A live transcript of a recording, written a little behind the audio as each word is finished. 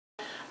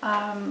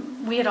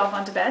we had all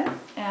gone to bed,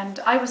 and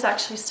I was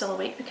actually still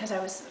awake because I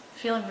was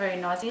feeling very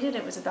nauseated.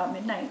 It was about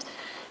midnight,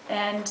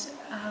 and so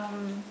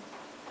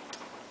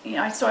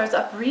I was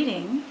up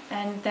reading,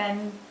 and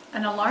then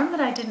an alarm that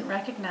I didn't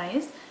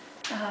recognize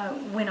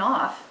went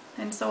off,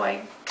 and so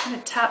I kind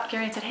of tapped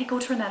Gary and said, "Hey, go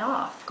turn that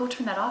off. Go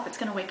turn that off. It's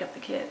going to wake up the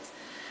kids."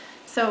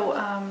 So,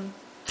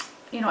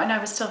 and I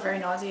was still very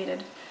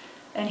nauseated.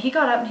 And he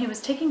got up and he was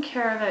taking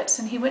care of it,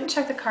 and he went and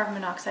checked the carbon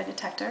monoxide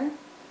detector.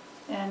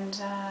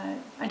 And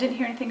I didn't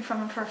hear anything from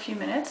him for a few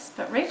minutes,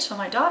 but Rachel,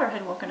 my daughter,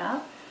 had woken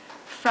up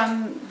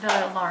from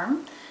the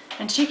alarm,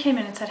 and she came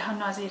in and said how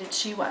nauseated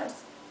she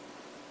was.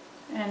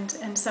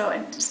 And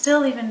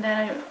still even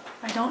then,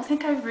 I don't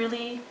think I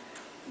really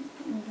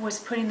was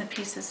putting the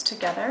pieces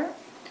together.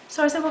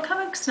 So I said, well, come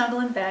and snuggle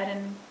in bed,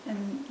 and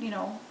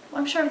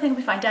I'm sure everything will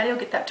be fine. Daddy will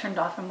get that turned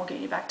off and we'll get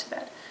you back to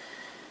bed.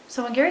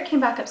 So when Gary came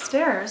back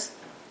upstairs,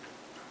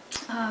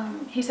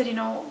 he said,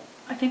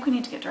 I think we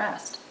need to get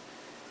dressed.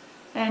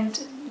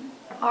 And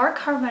our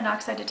carbon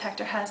monoxide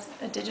detector has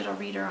a digital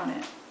reader on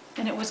it,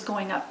 and it was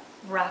going up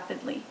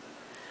rapidly.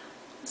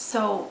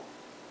 So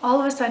all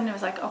of a sudden it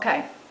was like,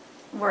 okay,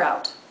 we're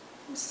out.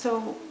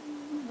 So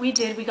we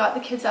got the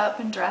kids up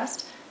and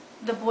dressed.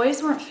 The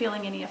boys weren't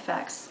feeling any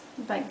effects,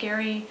 but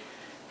Gary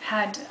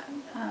had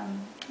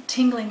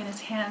tingling in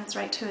his hands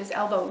right to his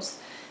elbows.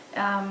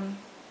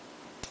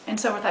 And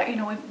so we thought,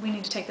 we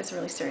need to take this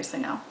really seriously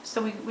now.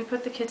 So we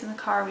put the kids in the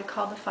car, we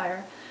called the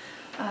fire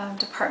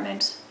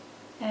department,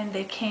 and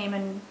they came,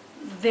 and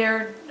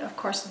of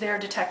course, their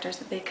detectors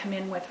that they come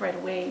in with right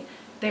away,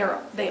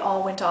 they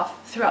all went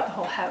off throughout the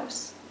whole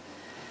house.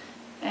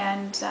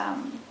 And,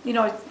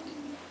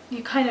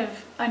 you kind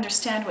of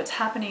understand what's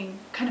happening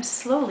kind of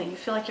slowly. You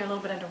feel like you're a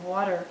little bit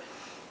underwater.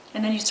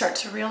 And then you start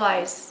to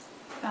realize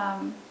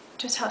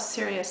just how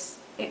serious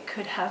it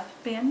could have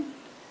been.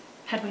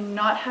 Had we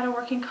not had a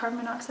working carbon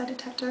monoxide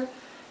detector,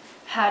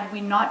 had we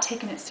not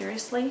taken it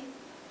seriously,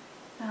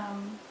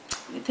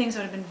 things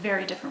would have been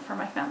very different for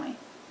my family.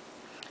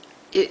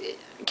 I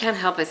can't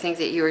help but think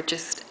that you were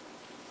just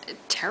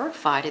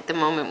terrified at the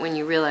moment when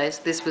you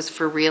realized this was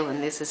for real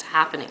and this is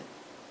happening.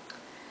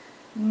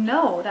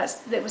 No,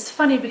 it was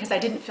funny because I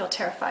didn't feel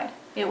terrified.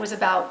 It was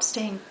about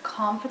staying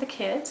calm for the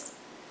kids,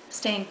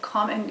 staying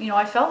calm, and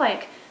I felt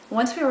like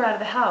once we were out of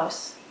the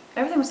house,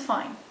 everything was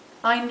fine.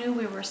 I knew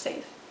we were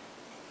safe.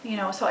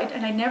 So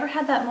I never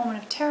had that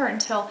moment of terror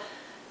until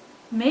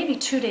maybe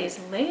 2 days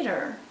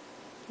later,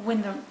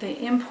 when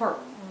the import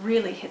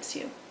really hits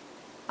you.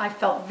 I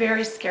felt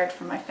very scared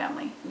for my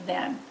family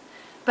then.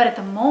 But at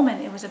the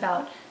moment, it was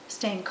about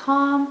staying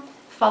calm,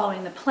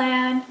 following the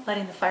plan,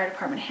 letting the fire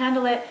department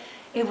handle it.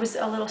 It was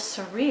a little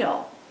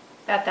surreal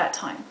at that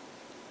time.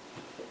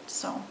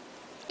 So.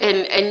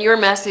 And your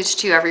message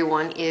to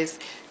everyone is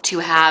to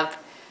have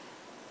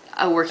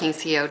a working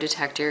CO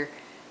detector,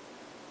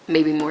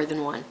 maybe more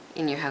than one,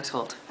 in your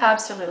household.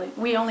 Absolutely.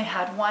 We only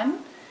had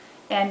one,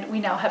 and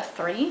we now have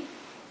 3,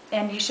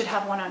 and you should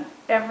have one on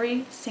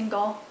every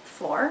single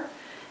floor,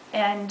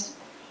 and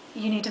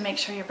you need to make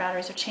sure your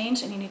batteries are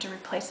changed, and you need to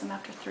replace them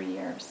after 3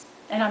 years.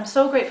 And I'm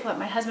so grateful that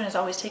my husband is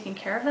always taking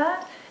care of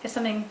that. It's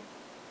something,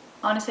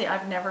 honestly,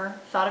 I've never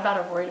thought about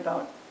or worried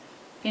about.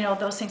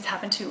 Those things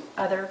happen to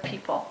other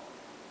people.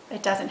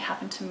 It doesn't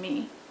happen to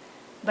me,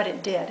 but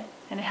it did,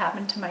 and it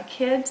happened to my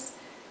kids,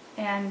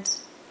 and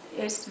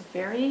it's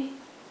very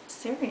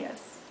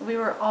serious. We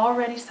were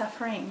already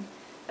suffering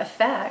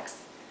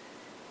effects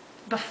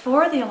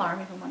before the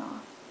alarm even went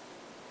off.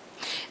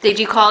 Did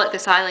you call it the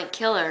silent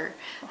killer?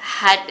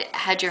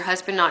 Had your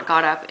husband not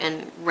got up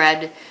and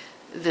read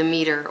the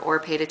meter or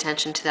paid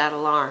attention to that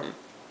alarm,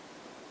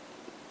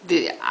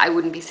 I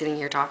wouldn't be sitting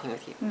here talking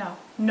with you.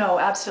 No,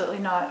 absolutely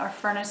not. Our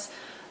furnace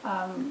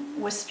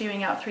was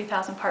spewing out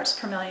 3,000 parts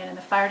per million, and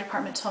the fire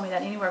department told me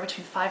that anywhere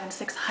between 500 and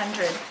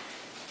 600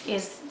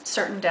 is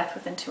certain death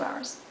within 2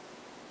 hours.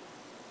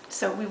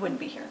 So we wouldn't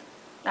be here.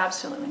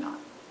 Absolutely not.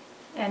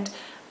 And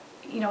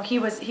he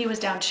was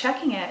down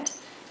checking it,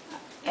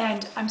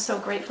 and I'm so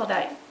grateful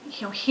that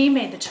he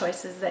made the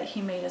choices that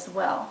he made as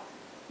well.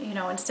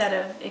 Instead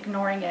of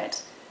ignoring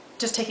it,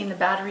 just taking the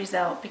batteries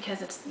out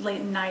because it's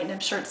late at night and I'm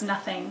sure it's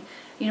nothing.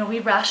 We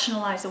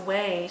rationalize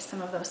away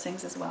some of those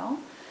things as well.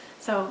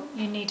 So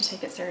you need to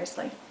take it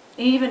seriously.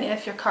 Even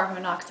if your carbon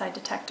monoxide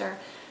detector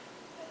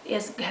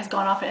has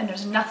gone off and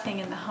there's nothing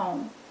in the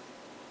home,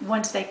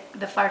 once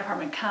the fire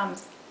department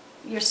comes,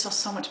 you're still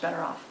so much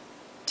better off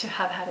to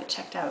have had it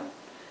checked out.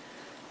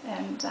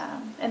 And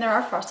there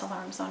are false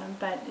alarms on them,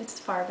 but it's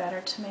far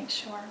better to make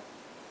sure.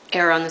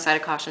 Err on the side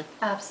of caution.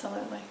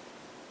 Absolutely.